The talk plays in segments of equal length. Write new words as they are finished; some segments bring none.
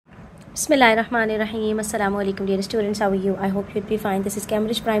Bismillahirrahmanirrahim. Assalamu alaikum dear students. How are you? I hope you'd be fine. This is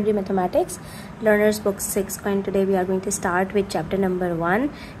Cambridge Primary Mathematics, Learners Book 6, and today we are going to start with chapter number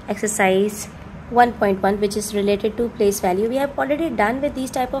 1, exercise 1.1, which is related to place value. We have already done with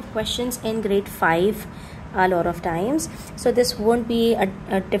these type of questions in grade 5 a lot of times, so this won't be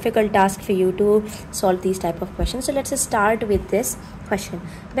a difficult task for you to solve these type of questions. So let's start with this question.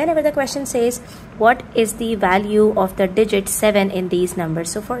 Whenever the question says what is the value of the digit 7 in these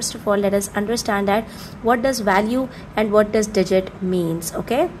numbers, so first of all let us understand that what does value and what does digit means.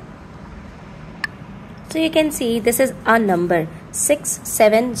 Okay, so you can see this is a number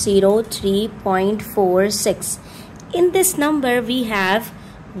 6703.46. in this number we have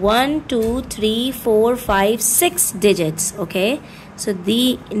 1 2 3 4 5 6 digits. Okay, so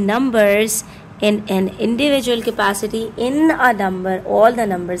the numbers in an individual capacity in a number, all the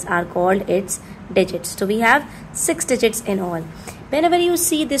numbers are called its digits. So we have 6 digits in all. Whenever you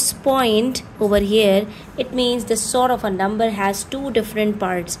see this point over here, it means this sort of a number has two different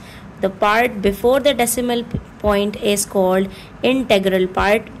parts. The part before the decimal point is called integral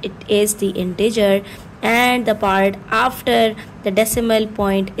part, it is the integer, and the part after the decimal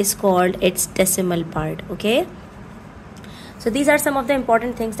point is called its decimal part. Okay, so these are some of the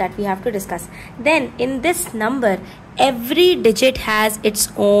important things that we have to discuss. Then in this number, every digit has its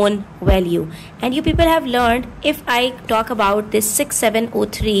own value, and you people have learned, if I talk about this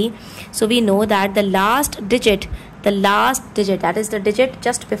 6703, so we know that the last digit, that is the digit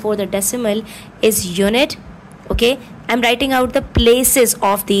just before the decimal, is unit. Okay, I'm writing out the places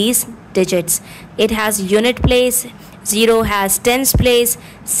of these digits. It has unit place, 0 has tens place,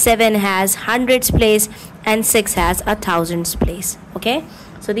 7 has hundreds place, and 6 has a thousands place. Okay,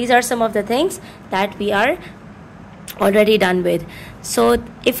 so these are some of the things that we are already done with. So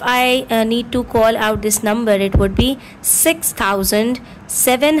if I need to call out this number, it would be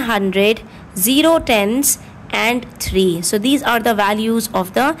 6700, 0 tens and 3. So these are the values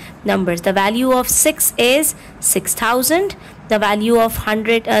of the numbers. The value of 6 is 6000. The value of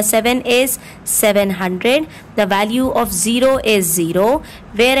 7 is 700. The value of 0 is 0.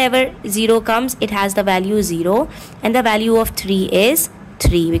 Wherever 0 comes, it has the value 0. And the value of 3 is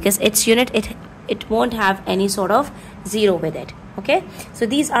 3, because its unit, it won't have any sort of 0 with it. Okay, so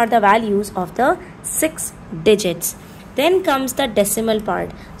these are the values of the 6 digits. Then comes the decimal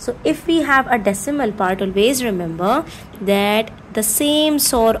part. So if we have a decimal part, always remember that the same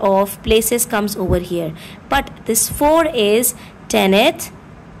sort of places comes over here, but this 4 is 10th.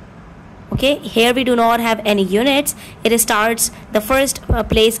 Okay, here we do not have any units. It starts, the first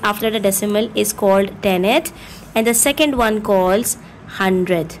place after the decimal is called 10th, and the second one calls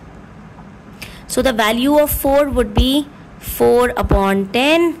 100th. So the value of 4 would be 4 upon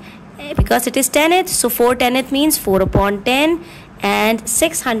 10, because it is 10th, so 4 10th means 4 upon 10, and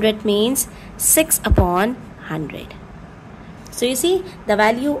 600 means 6 upon 100. So you see, the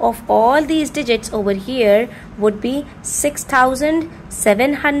value of all these digits over here would be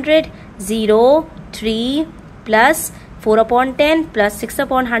 6700, 0, 3 plus 4 upon 10 plus 6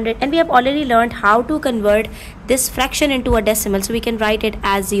 upon 100, and we have already learned how to convert this fraction into a decimal. So we can write it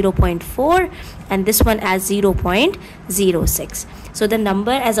as 0.4 and this one as 0.06. So the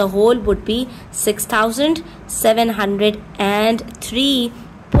number as a whole would be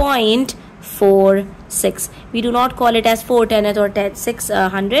 6703.46. We do not call it as 4 10th or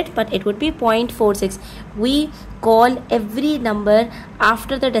 600, but it would be 0.46. We call every number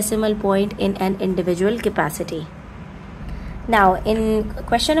after the decimal point in an individual capacity. Now in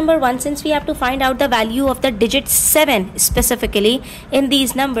question number 1, since we have to find out the value of the digit 7 specifically in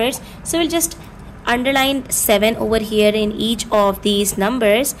these numbers, so we'll just underline 7 over here in each of these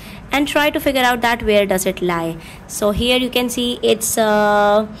numbers and try to figure out that where does it lie. So here you can see it's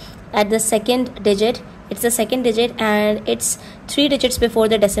at the second digit. It's the second digit and it's 3 digits before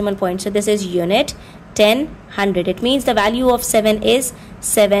the decimal point. So this is unit, 10, 100. It means the value of 7 is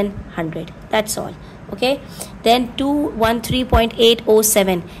 700. That's all. Okay, then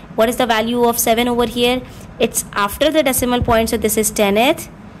 213.807. What is the value of 7 over here? It's after the decimal point, so this is 10th,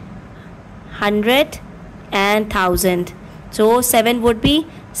 100th and 1000. So 7 would be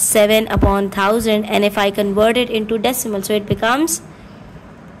 7 upon 1000, and if I convert it into decimal, so it becomes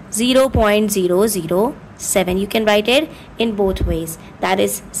 0.007. You can write it in both ways, that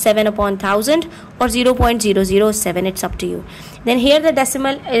is 7 upon 1000 or 0.007. It's up to you. Then here the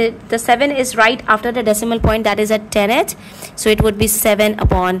decimal, the 7 is right after the decimal point, that is at 10th, so it would be 7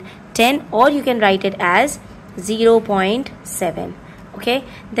 upon 10, or you can write it as 0.7. Okay,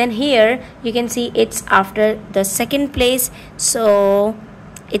 then here you can see it's after the second place, so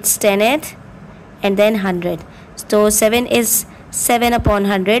it's 10th and then 100. So 7 is 7 upon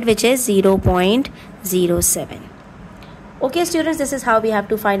 100, which is 0.07. Okay students, this is how we have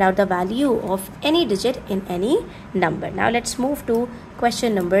to find out the value of any digit in any number. Now let's move to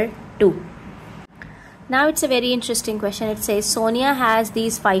question number 2. Now it's a very interesting question. It says Sonia has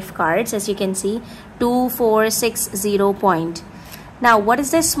these 5 cards, as you can see, 2, 4, 6, 0 point. Now what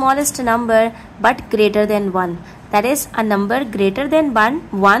is the smallest number but greater than 1? That is a number greater than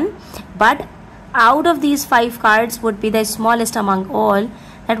 1, but out of these 5 cards would be the smallest among all.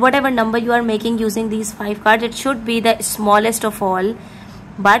 That whatever number you are making using these 5 cards, it should be the smallest of all,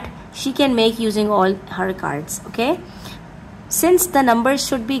 but she can make using all her cards. Okay, since the numbers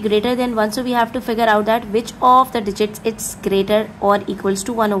should be greater than 1, so we have to figure out that which of the digits it's greater or equals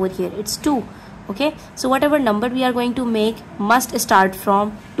to 1 over here. It's 2. Okay, so whatever number we are going to make must start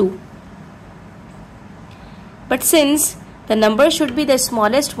from 2. But since the number should be the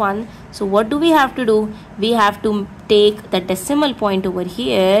smallest one, so what do we have to do? We have to take the decimal point over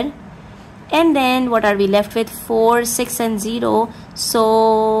here, and then what are we left with? 4, 6 and 0.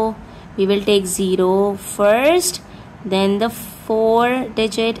 So we will take 0 first, then the 4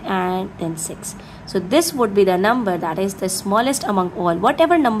 digit, and then 6. So this would be the number that is the smallest among all.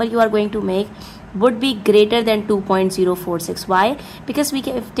 Whatever number you are going to make would be greater than 2.046. Why? Because we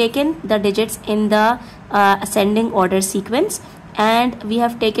have taken the digits in the ascending order sequence, and we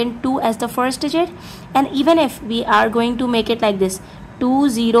have taken 2 as the first digit. And even if we are going to make it like this,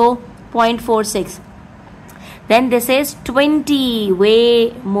 20.46, then this is 20,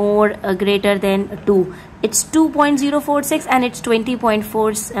 way more greater than 2. It's 2.046 and it's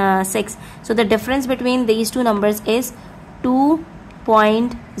 20.46. So the difference between these two numbers is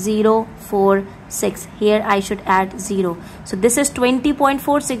 2.046. Here I should add 0. So this is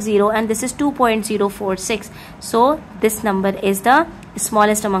 20.460 and this is 2.046. So this number is the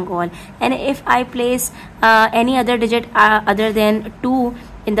smallest among all. And if I place any other digit other than 2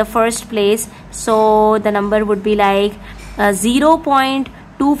 in the first place, so the number would be like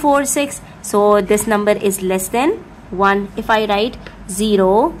 0.246. So this number is less than 1 if I write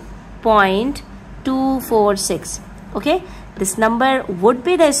 0.246. Okay, this number would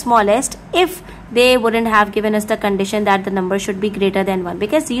be the smallest if they wouldn't have given us the condition that the number should be greater than 1,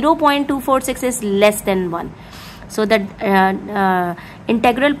 because 0.246 is less than 1. So the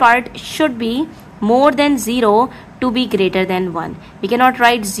integral part should be more than 0 to be greater than 1. We cannot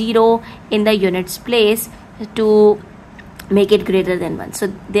write 0 in the units place to make it greater than 1. So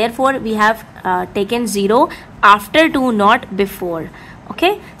therefore we have taken 0 after 2, not before.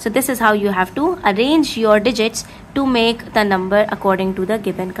 Okay, so this is how you have to arrange your digits to make the number according to the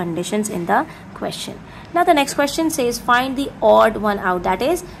given conditions in the question. Now the next question says find the odd one out, that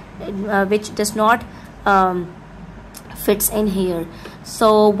is which does not fits in here.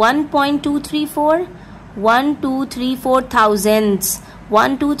 So 1.234, 1,234 thousandths.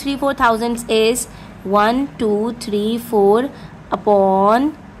 1,234 thousandths is 1,234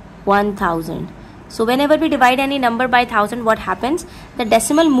 upon 1000. So whenever we divide any number by 1000, what happens? The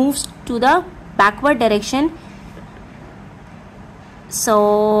decimal moves to the backward direction.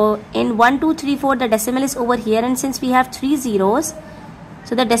 So in 1,234 the decimal is over here, and since we have 3 zeros,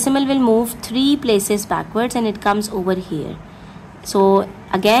 so the decimal will move 3 places backwards and it comes over here. So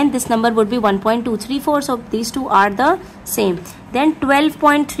again this number would be 1.234. So these two are the same. Then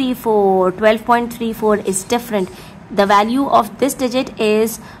 12.34. 12.34 is different. The value of this digit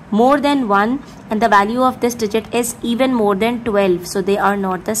is more than 1 and the value of this digit is even more than 12. So they are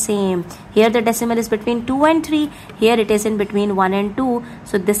not the same. Here the decimal is between 2 and 3. Here it is in between 1 and 2.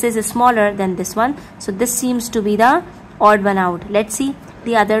 So this is smaller than this one. So this seems to be the odd one out. Let's see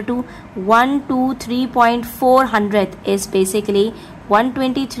the other two. 123.4 hundredth is basically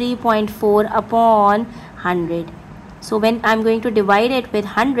 123.4 upon 100. So when I'm going to divide it with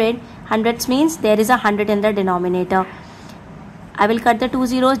 100, hundreds means there is a 100 in the denominator. I will cut the 2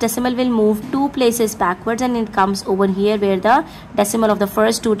 zeros, decimal will move 2 places backwards and it comes over here where the decimal of the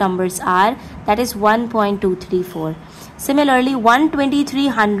first 2 numbers are, that is 1.234. Similarly 123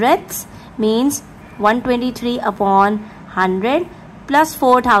 hundredths means 123 upon 100 plus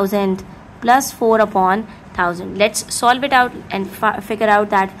 4000 plus 4 upon 1000. Let's solve it out and figure out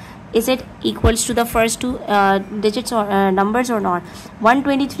that is it equals to the first 2 digits or numbers or not.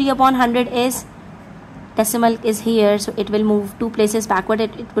 123 upon 100 is, decimal is here, so it will move 2 places backward.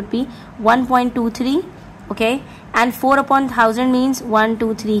 It would be 1.23. okay, and 4 upon 1000 means 1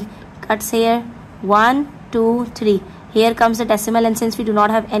 2 3 cuts here, 1 2 3. Here comes the decimal, and since we do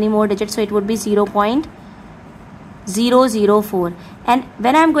not have any more digits, so it would be 0.004. And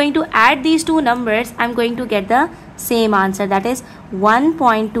when I'm going to add these two numbers, I'm going to get the same answer, that is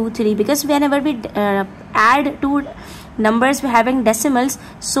 1.23, because whenever we add two numbers having decimals,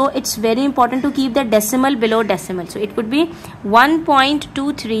 so it's very important to keep the decimal below decimal. So it would be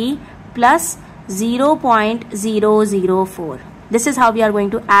 1.23 plus 0.004. This is how we are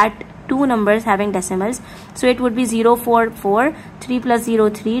going to add two numbers having decimals. So it would be 044, 3 plus 0,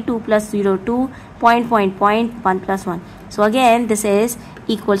 3, 2 plus 0, 2, point, 1 plus 1. So again, this is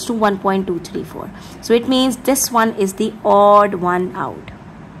equals to 1.234. So it means this one is the odd one out.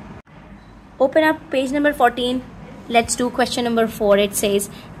 Open up page number 14. Let's do question number 4. It says,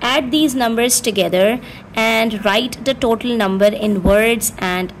 add these numbers together and write the total number in words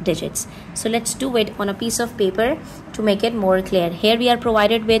and digits. So let's do it on a piece of paper to make it more clear. Here we are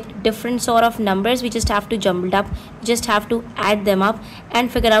provided with different sort of numbers. We just have to jumble up, just have to add them up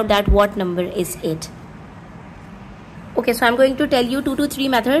and figure out that what number is it. Okay, so I'm going to tell you 2 to 3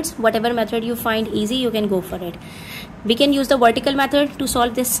 methods. Whatever method you find easy, you can go for it. We can use the vertical method to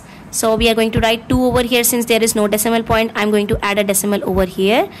solve this. So we are going to write 2 over here. Since there is no decimal point, I'm going to add a decimal over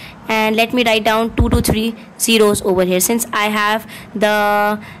here, and let me write down 2 to 3 zeros over here, since I have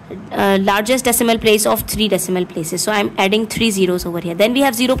the largest decimal place of 3 decimal places. So I'm adding 3 zeros over here. Then we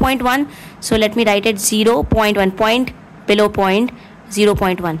have 0.1. So let me write it 0.1, point below point,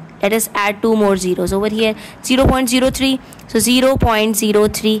 0.1. Let us add 2 more zeros over here. 0.03. So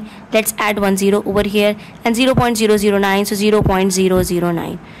 0.03. Let's add 1 zero over here, and 0.009. So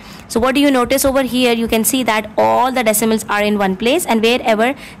 0.009. So what do you notice over here? You can see that all the decimals are in one place, and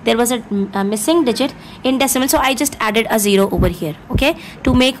wherever there was a missing digit in decimal, so I just added a 0 over here, okay,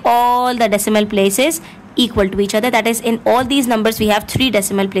 to make all the decimal places equal to each other. That is, in all these numbers we have 3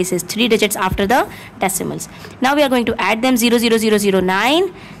 decimal places, 3 digits after the decimals. Now we are going to add them.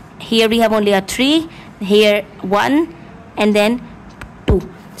 0.0009. Here we have only a 3, here 1, and then 2.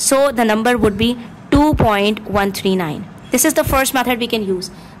 So the number would be 2.139. This is the first method we can use.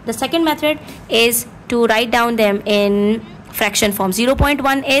 The second method is to write down them in fraction form.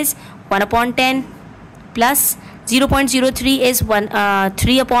 0.1 is 1 upon 10 plus 0.03 is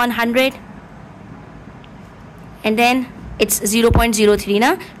 3 upon 100, and then it's 0.03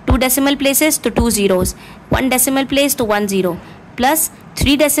 na, 2 decimal places to 2 zeros, 1 decimal place to 1 zero, plus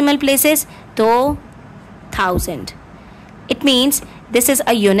 3 decimal places to 1000. It means this is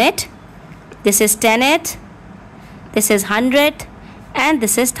a unit, this is 10th, this is 100th, and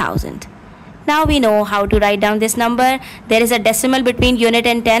this is 1000. Now we know how to write down this number. There is a decimal between unit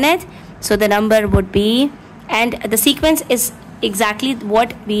and 10th, so the number would be, and the sequence is exactly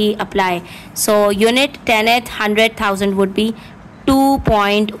what we apply. So unit, 10th, 100, 1000 would be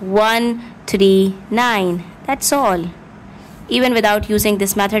 2.139. That's all. Even without using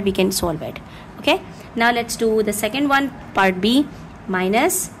this method, we can solve it. Okay, now let's do the second one, part B.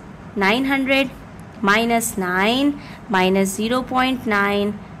 Minus 900 minus 9 minus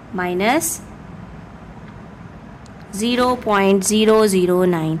 0.9 minus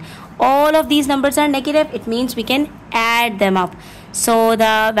 0.009. All of these numbers are negative. It means we can add them up. So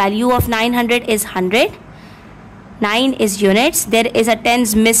the value of 900 is 100. 9 is units. There is a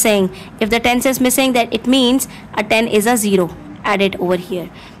tens missing. If the tens is missing, that it means a 10 is a 0. Add it over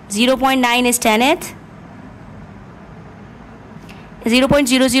here. 0.9 is 10th.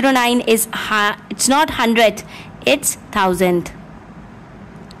 0.009 is it's not 100th, it's 1000th.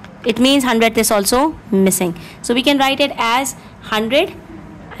 It means 100th is also missing. So we can write it as 100.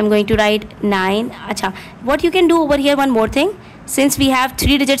 I'm going to write 9. Acha. What you can do over here, one more thing. Since we have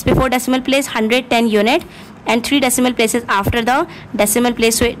 3 digits before decimal place, 110 unit, and 3 decimal places after the decimal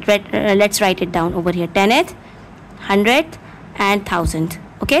place, so let's write it down over here. 10th, 100th, and 1000.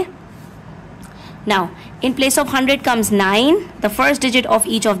 Okay. Now, in place of 100 comes 9, the first digit of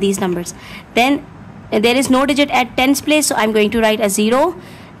each of these numbers. Then there is no digit at tens place, so I'm going to write a 0.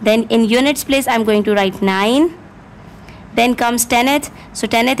 Then in units place, I'm going to write 9. Then comes 10th. So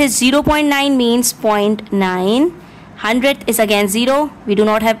 10th is 0.9 means 0.9. 100th is again 0. We do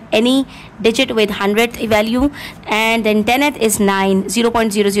not have any digit with 100th value. And then 10th is 9,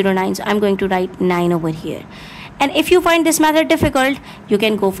 0.009. So I'm going to write 9 over here. And if you find this method difficult, you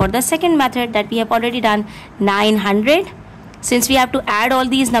can go for the second method that we have already done, 900. Since we have to add all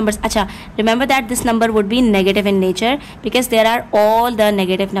these numbers, remember that this number would be negative in nature because there are all the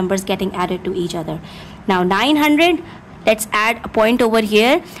negative numbers getting added to each other. Now 900, let's add a point over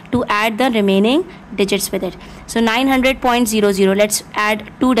here to add the remaining digits with it. So 900.00, let's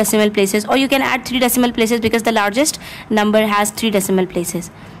add 2 decimal places, or you can add 3 decimal places because the largest number has 3 decimal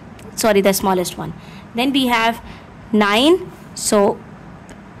places. Sorry, the smallest one. Then we have 9. So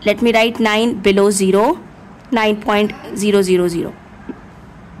let me write 9 below 0, 9.000.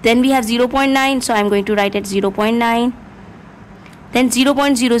 Then we have 0.9. So I'm going to write it 0.9. then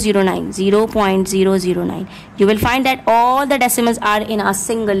 0.009, 0.009. You will find that all the decimals are in a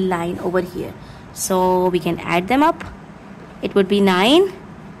single line over here. So we can add them up. It would be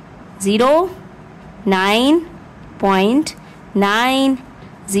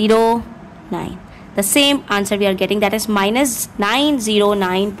 909.909. The same answer we are getting, that is minus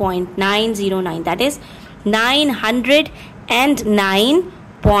 909.909. That is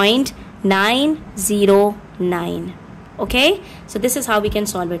 909.909. Okay, so this is how we can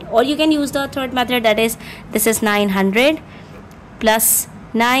solve it. Or you can use the third method, that is, this is 900 plus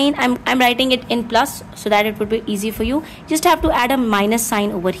 9. I'm writing it in plus so that it would be easy for you. Just have to add a minus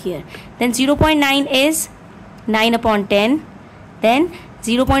sign over here. Then 0.9 is 9 upon 10. Then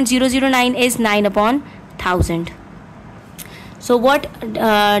 0.009 is 9 upon 1000. So what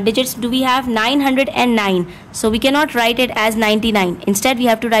digits do we have? 909. So we cannot write it as 99. Instead we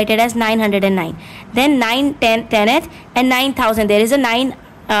have to write it as 909. Then 9 10th and 9000. There is a 9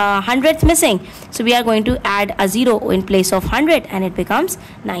 hundredth missing. So we are going to add a 0 in place of 100 and it becomes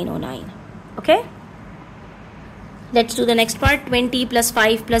 909. Okay. Let's do the next part. 20 plus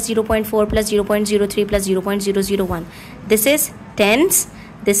 5 plus 0.4 plus 0.03 plus 0.001. This is tens.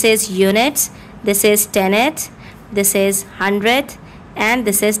 This is units. This is tenth. This is hundredth, and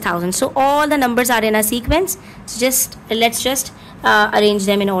this is thousand. So all the numbers are in a sequence. So let's just arrange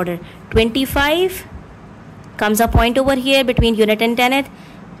them in order. 25 comes a point over here between unit and tenth.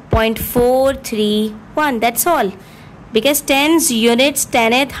 0.431. That's all. Because tens, units,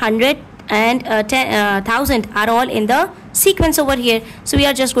 tenth, hundred, and thousand are all in the sequence over here. So we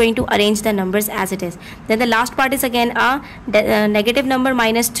are just going to arrange the numbers as it is. Then the last part is again a negative number,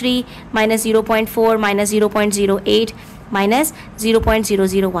 minus 3, minus 0.4, minus 0.08, minus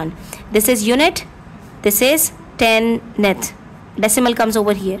 0.001. This is unit. This is tenth. Decimal comes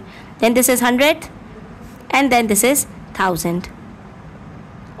over here. Then this is hundredth, and then this is thousand.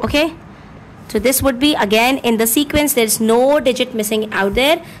 Okay. So this would be again in the sequence. There is no digit missing out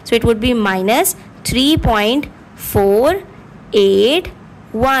there. So it would be minus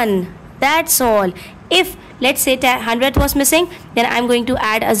 3.481. That's all. If let's say 100th was missing, then I'm going to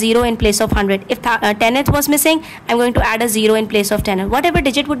add a 0 in place of 100. If 10th was missing, I'm going to add a 0 in place of 10. Whatever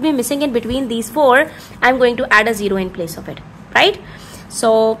digit would be missing in between these four, I'm going to add a 0 in place of it. Right?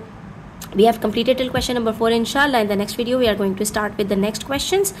 So we have completed till question number 4. Inshallah, in the next video we are going to start with the next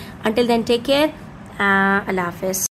questions. Until then, take care. Allah Hafiz.